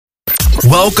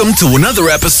Welcome to another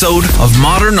episode of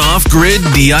Modern Off-Grid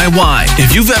DIY.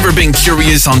 If you've ever been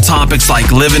curious on topics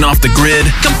like living off the grid,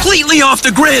 completely off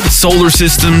the grid, solar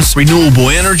systems, renewable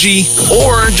energy,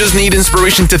 or just need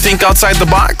inspiration to think outside the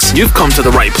box, you've come to the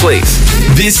right place.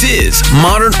 This is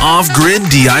Modern Off-Grid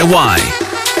DIY.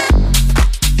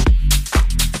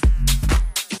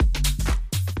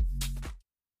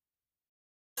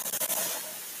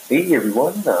 Hey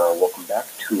everyone, welcome back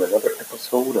to another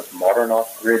episode of Modern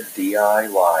Off-Grid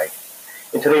DIY.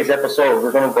 In today's episode,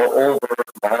 we're going to go over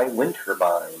my wind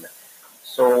turbine.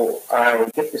 So I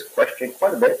get this question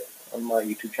quite a bit on my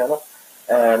YouTube channel,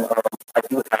 and I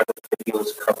do have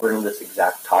videos covering this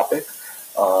exact topic.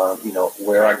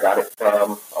 Where I got it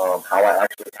from, how I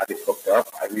actually have it hooked up.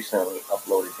 I recently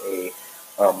uploaded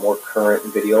a more current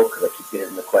video because I keep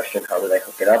getting the question, how did I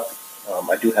hook it up?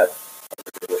 I do have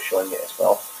other videos showing it as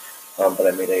well. But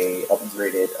I made a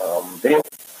upgraded video,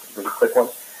 really quick one.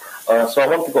 So I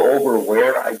want to go over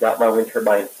where I got my wind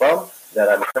turbine from that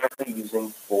I'm currently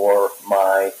using for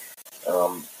my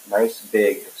nice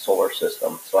big solar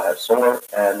system. So I have solar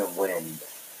and wind.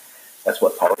 That's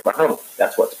what powers my home.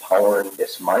 That's what's powering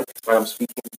this mic that I'm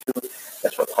speaking to.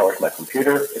 That's what powers my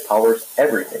computer. It powers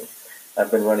everything.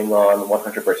 I've been running on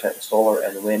 100% solar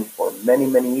and wind for many,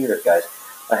 many years, guys.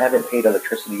 I haven't paid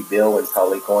electricity bill in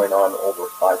probably going on over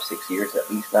 5-6 years at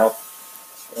least now.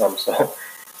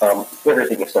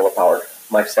 Everything is solar powered.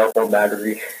 My cell phone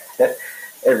battery,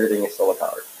 everything is solar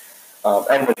powered.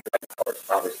 And wind turbine powered,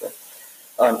 obviously.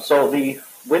 So the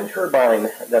wind turbine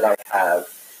that I have,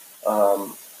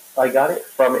 I got it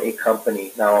from a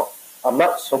company. Now, I'm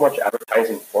not so much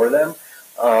advertising for them,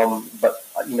 but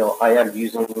I am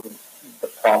using the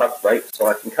product, right? So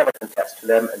I can kind of contest to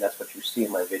them, and that's what you see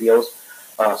in my videos.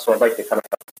 So I'd like to kind of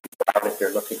help people out if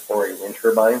they're looking for a wind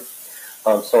turbine.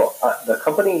 The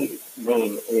company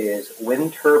name is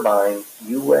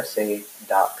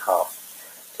windturbineUSA.com.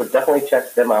 So definitely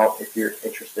check them out if you're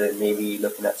interested in maybe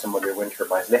looking at some of their wind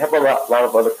turbines. They have a lot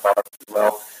of other products as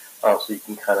well, so you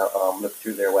can kind of look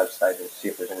through their website and see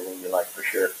if there's anything you like for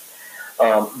sure.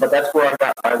 But that's where I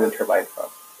got my wind turbine from.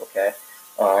 Okay,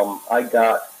 I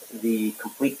got the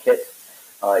complete kit.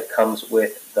 It comes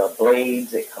with the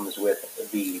blades, it comes with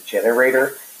the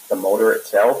generator, the motor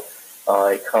itself,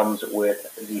 it comes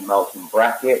with the mounting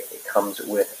bracket, it comes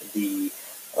with the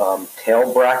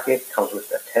tail bracket, it comes with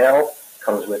the tail, it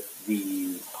comes with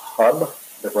the hub,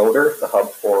 the rotor, the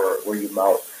hub for where you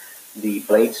mount the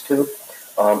blades to.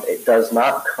 It does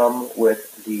not come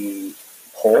with the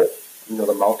pole,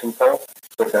 the mounting pole,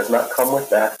 so it does not come with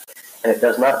that, and it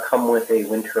does not come with a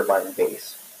wind turbine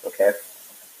base, okay?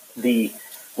 The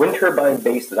wind turbine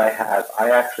base that I have, I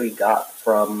actually got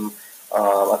from,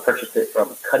 I purchased it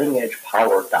from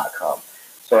cuttingedgepower.com.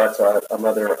 So that's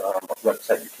another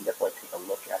website you can definitely take a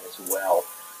look at as well.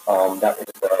 That is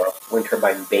the wind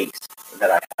turbine base that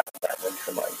I have, that wind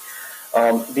turbine.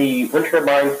 The wind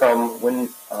turbine from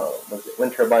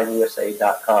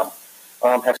windturbineUSA.com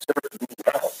has served me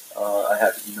well. I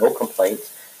have no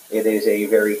complaints. It is a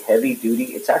very heavy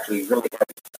duty, it's actually really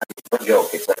heavy. No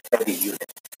joke, it's a heavy unit.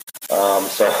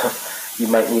 So you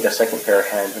might need a second pair of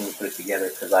hands when you put it together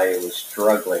because I was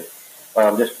struggling.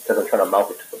 Just because I'm trying to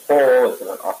mount it to the pole, it's at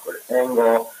an awkward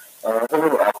angle. It's a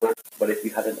little awkward, but if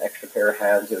you had an extra pair of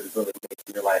hands, it would really make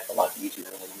your life a lot easier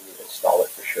when you install it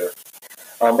for sure.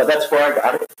 But that's where I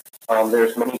got it.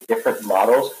 There's many different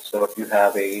models. So if you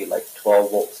have a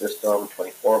 12-volt system,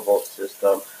 24-volt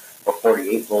system, or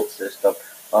 48-volt system,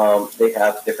 they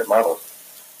have different models.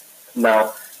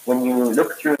 Now, when you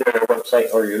look through their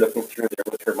website or you're looking through their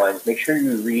wind turbines, make sure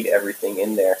you read everything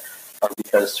in there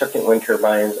because certain wind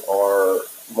turbines are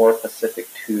more specific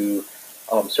to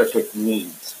certain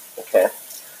needs, okay?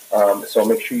 So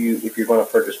make sure if you're going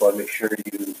to purchase one, make sure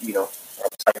you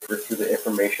cipher through the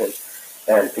information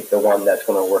and pick the one that's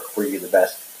going to work for you the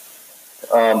best.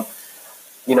 I've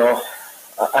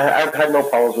had no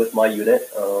problems with my unit.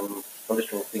 I'm just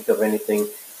trying to think of any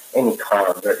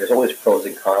cons, right? There's always pros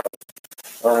and cons.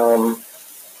 I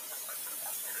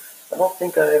don't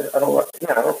think I have any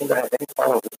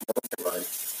problem with my wind turbine.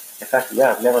 In fact,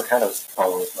 I've never had a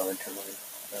problem with my wind turbine.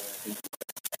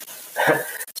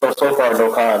 So far,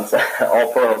 no cons,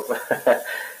 all pros.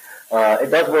 It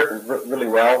does work really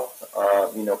well,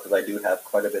 because I do have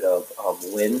quite a bit of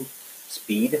wind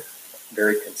speed,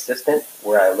 very consistent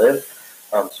where I live,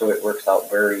 so it works out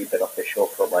very beneficial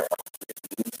for my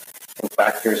needs. In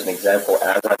fact, here's an example.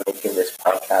 As I'm making this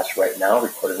podcast right now,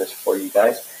 recording this for you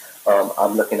guys,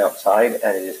 I'm looking outside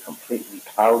and it is completely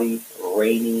cloudy,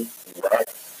 rainy, wet.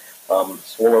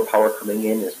 Solar power coming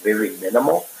in is very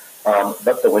minimal,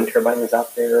 but the wind turbine is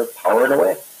out there powering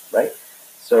away, right?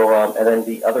 So, and then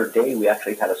the other day we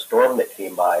actually had a storm that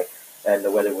came by, and the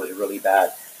weather was really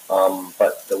bad.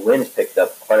 But the winds picked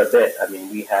up quite a bit. I mean,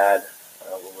 we had,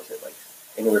 what was it, like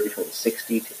anywhere between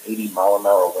 60 to 80 mile an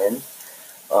hour wind.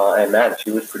 And man,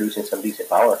 she was producing some decent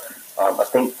power. I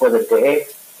think for the day,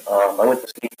 I went to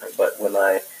sleep, but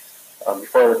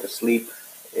before I went to sleep,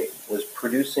 it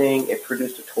produced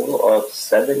a total of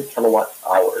 7 kilowatt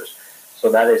hours. So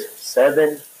that is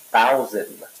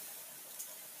 7,000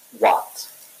 watts.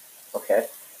 Okay?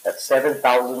 That's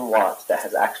 7,000 watts that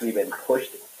has actually been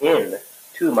pushed in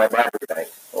to my battery bank.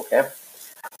 Okay?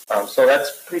 So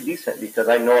that's pretty decent because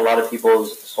I know a lot of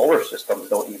people's solar systems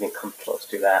don't even come close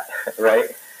to that,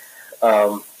 right?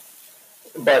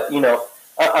 But,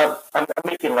 I'm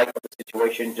making light of the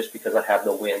situation just because I have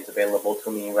the winds available to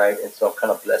me, right? And so I'm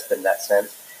kind of blessed in that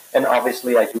sense. And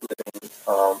obviously, I do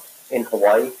live in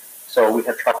Hawaii, so we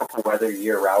have tropical weather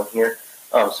year-round here.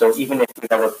 So even if we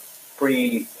have a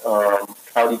pretty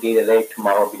cloudy day today,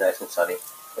 tomorrow will be nice and sunny,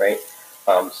 right?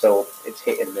 So it's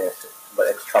hit and miss, but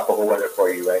it's tropical weather for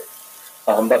you, right?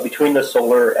 But between the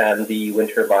solar and the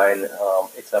wind turbine,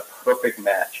 it's a perfect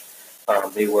match.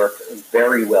 They work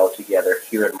very well together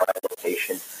here in my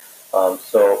location.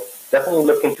 So definitely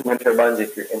look into wind turbines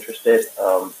if you're interested.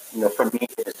 For me,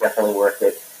 it's definitely worth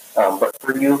it. But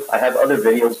for you, I have other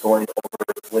videos going over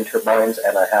wind turbines,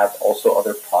 and I have also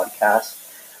other podcasts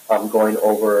going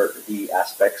over the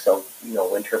aspects of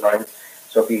wind turbines.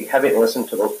 So if you haven't listened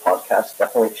to those podcasts,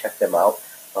 definitely check them out.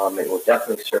 It will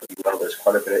definitely serve you well. There's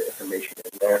quite a bit of information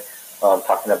in there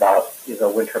talking about is a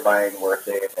wind turbine worth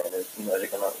it, and is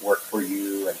it going to work for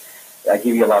you? And I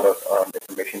give you a lot of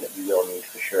information that you will need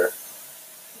for sure.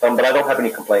 But I don't have any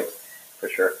complaints for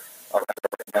sure right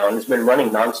now, and it's been running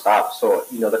nonstop. So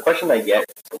the question I get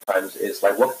sometimes is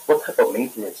like, what type of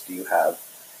maintenance do you have?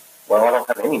 Well, I don't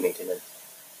have any maintenance.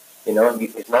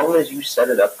 As long as you set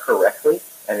it up correctly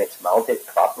and it's mounted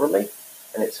properly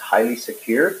and it's highly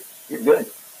secured, you're good.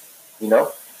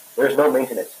 There's no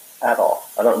maintenance at all.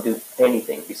 I don't do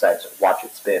anything besides watch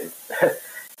it spin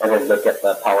and then look at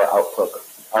the power output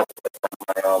on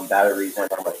my batteries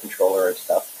and on my controller and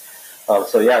stuff.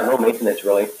 So yeah, no maintenance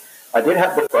really. I did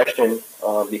have the question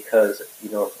because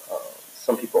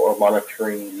some people are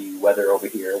monitoring the weather over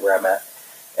here where I'm at,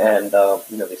 and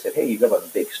they said, hey, you have a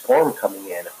big storm coming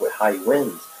in with high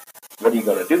winds. What are you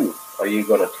going to do? Are you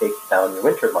going to take down your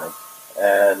wind turbine?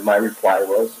 And my reply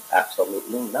was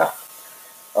absolutely not.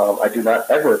 I do not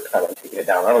ever plan on taking it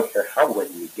down. I don't care how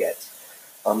windy it gets.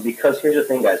 Because here's the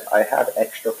thing, guys. I have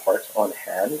extra parts on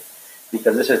hand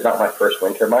because this is not my first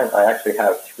wind turbine. I actually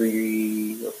have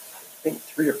three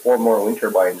or four more wind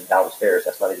turbines downstairs.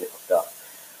 That's not even hooked up.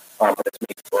 But it's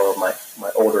made for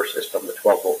my older system, the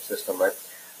 12-volt system, right?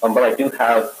 But I do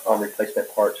have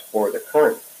replacement parts for the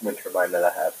current wind turbine that I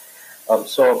have.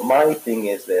 So my thing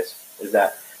is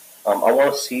that I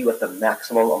want to see what the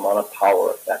maximum amount of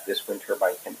power that this wind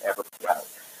turbine can ever put out.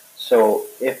 So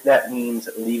if that means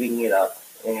leaving it up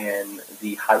in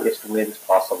the highest winds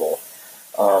possible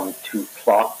to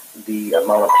clock the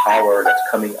amount of power that's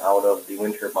coming out of the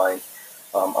wind turbine,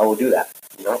 I will do that.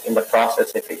 In the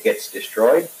process, if it gets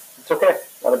destroyed, it's okay,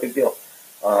 not a big deal.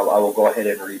 I will go ahead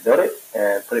and rebuild it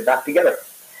and put it back together.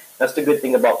 That's the good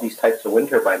thing about these types of wind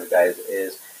turbines, guys,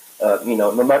 is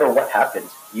no matter what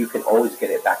happens, you can always get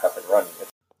it back up and running.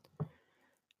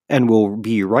 And we'll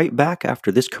be right back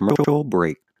after this commercial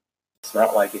break. It's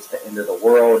not like it's the end of the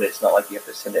world. It's not like you have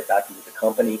to send it back into the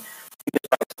company. You just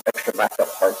buy some extra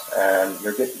backup parts, and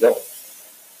you're good to go.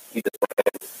 You just go ahead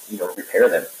and repair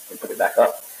them and put it back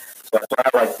up. So that's why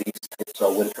I like these types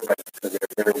of wind turbines because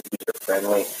they're very user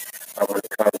friendly when it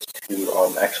comes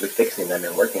to actually fixing them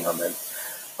and working on them.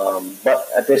 But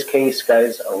at this case,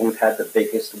 guys, we've had the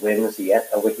biggest winds yet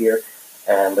over here,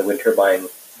 and the wind turbine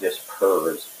just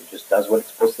purrs. It just does what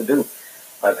it's supposed to do.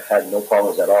 I've had no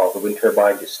problems at all. The wind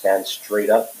turbine just stands straight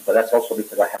up, but that's also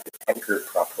because I have it anchored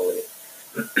properly.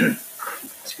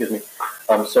 Excuse me.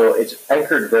 So it's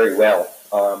anchored very well.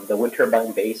 The wind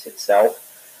turbine base itself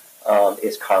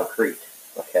is concrete,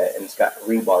 okay, and it's got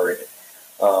rebar in it.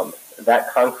 That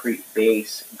concrete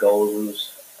base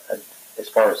goes as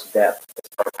far as depth, as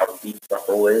far as how deep the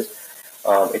hole is.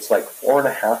 It's like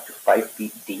 4.5 to 5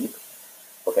 feet deep,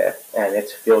 okay, and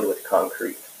it's filled with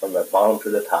concrete from the bottom to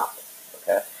the top,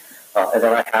 okay. And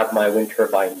then I have my wind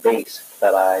turbine base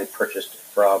that I purchased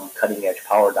from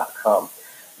cuttingedgepower.com.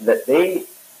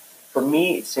 For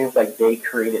me, it seems like they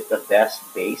created the best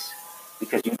base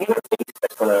because you need a base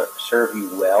that's going to serve you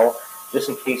well, just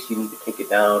in case you need to take it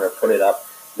down or put it up.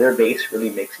 Their base really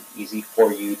makes it easy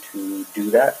for you to do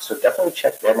that. So definitely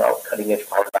check them out,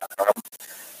 cuttingedgepower.com.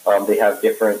 They have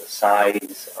different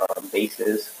size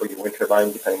bases for your wind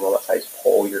turbine, depending on what size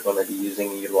pole you're going to be using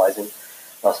and utilizing.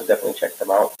 So definitely check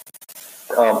them out.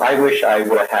 I wish I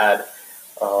would have had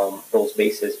those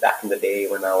bases back in the day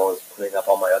when I was putting up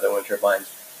all my other wind turbines.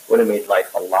 Would have made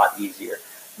life a lot easier.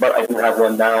 But I do have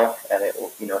one now, and it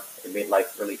made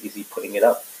life really easy putting it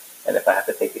up. And if I have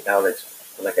to take it down, it's,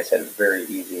 like I said, very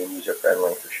easy and user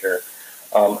friendly for sure.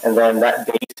 And then that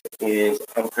base is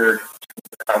anchored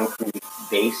to the concrete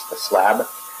base, the slab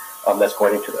that's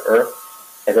going into the earth.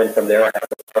 And then from there, I have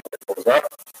the part that goes up,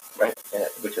 right,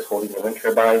 which is holding the wind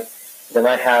turbine. Then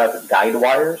I have guide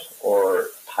wires or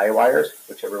tie wires,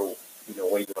 whichever way you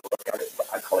want to look at it. But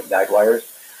I call it guide wires.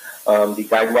 The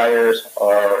guide wires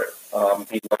are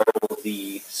below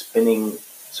the spinning.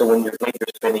 So when your blades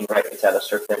are spinning, right, it's at a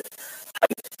certain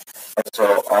height. And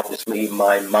so obviously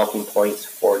my mounting points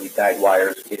for the guide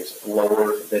wires is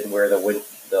lower than where the blades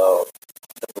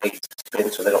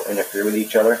spin, so they don't interfere with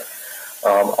each other.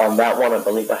 On that one, I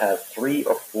believe I have 3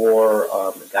 or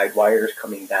 4 guide wires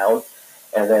coming down,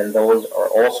 and then those are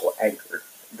also anchored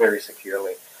very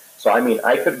securely. So, I mean,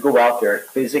 I could go out there and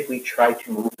physically try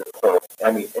to move the pole.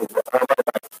 I mean,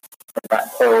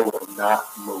 that pole will not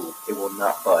move. It will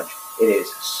not budge. It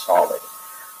is solid.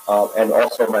 And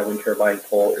also my wind turbine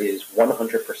pole is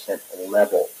 100%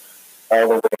 level all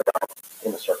the way around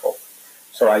in a circle.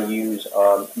 So I use,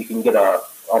 you can get a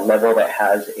level that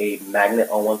has a magnet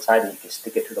on one side and you can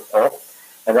stick it to the pole.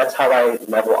 And that's how I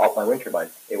level out my wind turbine.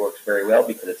 It works very well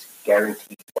because it's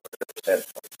guaranteed 100%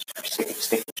 sticking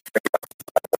straight.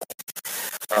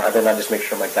 And then I just make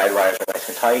sure my guide wires are nice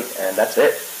and tight, and that's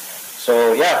it.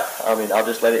 So yeah, I mean, I'll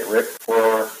just let it rip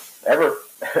forever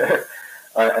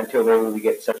until maybe we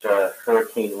get such a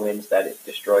hurricane winds that it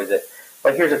destroys it.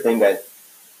 But here's the thing, guys.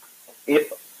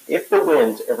 If the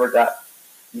winds ever got,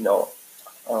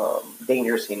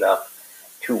 dangerous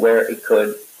enough to where it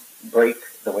could break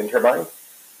the wind turbine,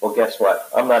 well, guess what?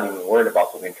 I'm not even worried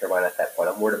about the wind turbine at that point.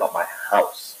 I'm worried about my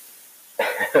house,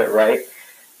 right?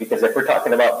 Because if we're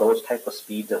talking about those type of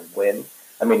speeds of wind,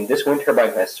 I mean, this wind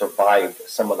turbine has survived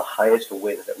some of the highest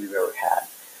winds that we've ever had,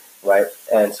 right?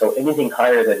 And so anything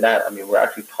higher than that, I mean, we're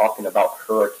actually talking about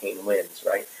hurricane winds,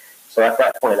 right? So at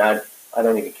that point, I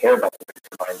don't even care about the wind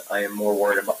turbine. I am more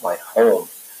worried about my home,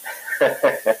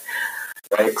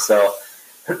 right? So,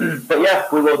 but yeah,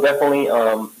 we will definitely,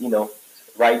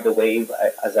 ride the wave,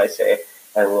 as I say,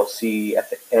 and we'll see at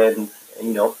the end,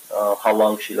 how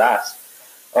long she lasts.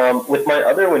 With my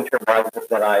other wind turbines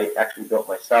that I actually built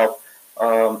myself,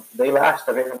 they last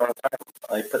a very long time.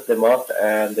 I put them up,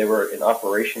 and they were in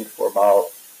operation for about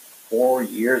 4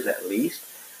 years at least,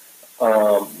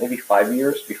 maybe 5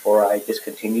 years before I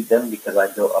discontinued them because I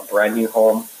built a brand new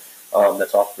home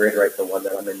that's off grid, right, the one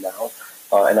that I'm in now,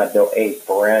 and I built a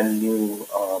brand new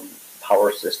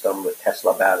power system with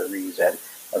Tesla batteries and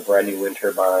a brand new wind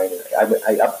turbine. I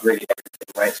upgraded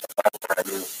everything, right, so I was brand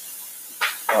new.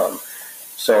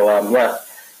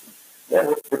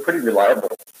 Yeah, they're pretty reliable.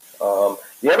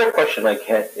 The other question I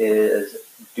get is,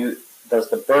 does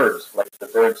the birds fly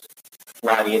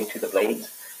into the blades?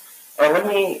 Let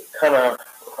me kind of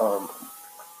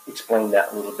explain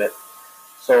that a little bit.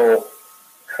 So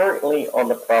currently on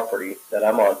the property that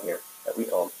I'm on here, that we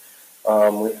own,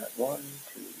 we have 1,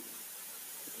 2,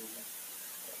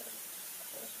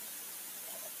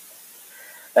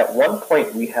 3. At one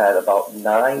point, we had about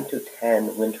 9 to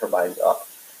 10 wind turbines up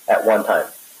at one time.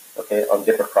 Okay, on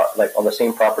different on the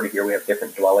same property here, we have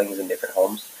different dwellings and different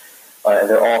homes, and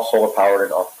they're all solar powered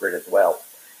and off grid as well.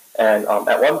 And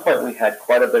at one point, we had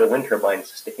quite a bit of wind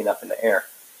turbines sticking up in the air.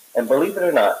 And believe it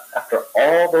or not, after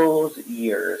all those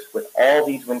years with all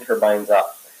these wind turbines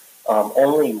up,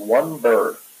 only one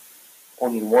bird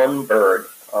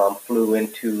flew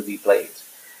into the blades.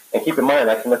 And keep in mind,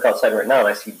 I can look outside right now and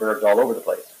I see birds all over the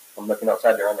place. I'm looking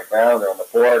outside, they're on the ground, they're on the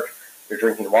porch, they're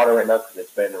drinking water right now because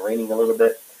it's been raining a little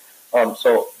bit.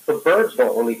 So the birds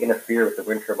don't really interfere with the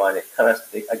wind turbine.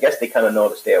 I guess they kind of know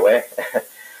to stay away.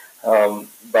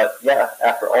 But yeah,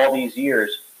 after all these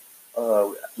years,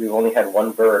 we've only had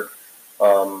one bird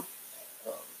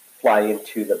fly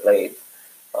into the blade.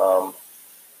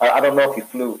 I don't know if he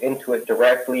flew into it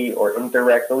directly or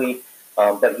indirectly,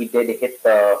 but he did hit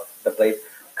the blade.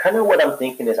 Kind of what I'm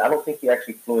thinking is, I don't think he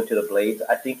actually flew into the blades.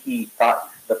 I think he thought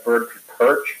the bird could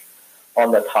perch on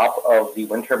the top of the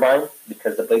wind turbine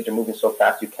because the blades are moving so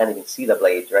fast you can't even see the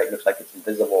blades, right? It looks like it's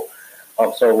invisible.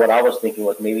 So what I was thinking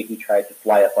was maybe he tried to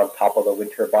fly up on top of the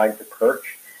wind turbine to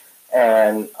perch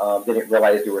and didn't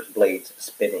realize there was blades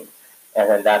spinning. And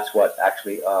then that's what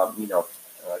actually,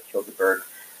 killed the bird.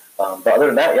 But other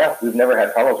than that, yeah, we've never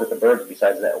had problems with the birds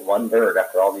besides that one bird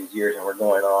after all these years, and we're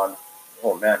going on,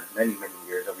 oh man, many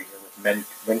years over here with many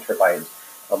wind turbines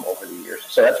over the years.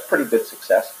 So that's pretty good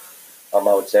success, I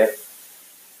would say.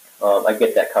 I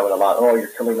get that comment a lot. Oh, you're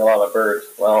killing a lot of birds.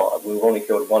 Well, we've only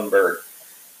killed one bird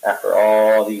after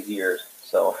all these years.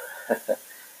 So,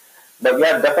 but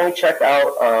yeah, definitely check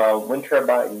out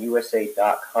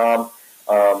windturbinesUSA.com.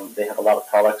 They have a lot of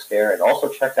products there. And also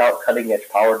check out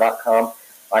cuttingedgepower.com.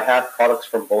 I have products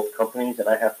from both companies, and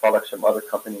I have products from other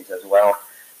companies as well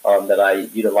that I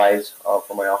utilize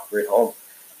for my off-grid home.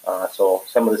 So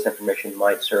some of this information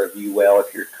might serve you well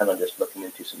if you're kind of just looking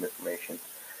into some information.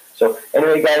 So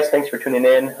anyway, guys, thanks for tuning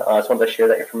in. I just wanted to share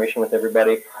that information with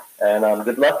everybody. And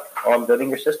good luck on building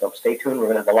your system. Stay tuned. We're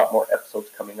going to have a lot more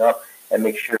episodes coming up. And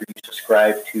make sure you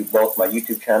subscribe to both my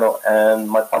YouTube channel and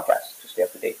my podcast to stay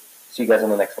up to date. See you guys on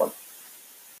the next one.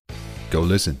 Go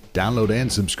listen, download,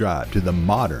 and subscribe to the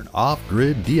Modern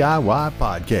Off-Grid DIY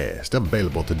Podcast,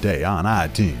 available today on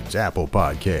iTunes, Apple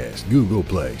Podcasts, Google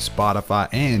Play, Spotify,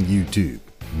 and YouTube.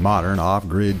 Modern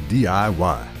Off-Grid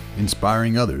DIY,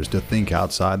 inspiring others to think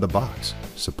outside the box.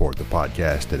 Support the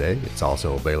podcast today. It's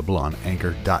also available on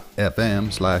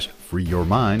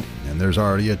anchor.fm/freeyourmind, and there's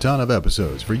already a ton of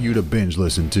episodes for you to binge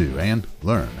listen to and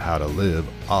learn how to live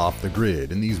off the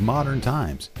grid in these modern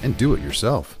times and do it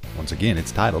yourself. Once again,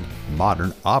 it's titled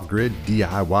Modern Off-Grid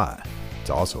DIY. It's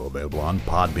also available on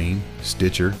Podbean,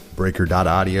 Stitcher,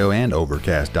 Breaker.audio, and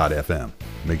Overcast.fm.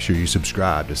 Make sure you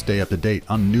subscribe to stay up to date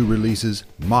on new releases.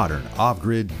 Modern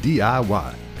Off-Grid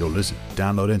DIY. Go listen,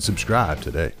 download, and subscribe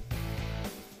today.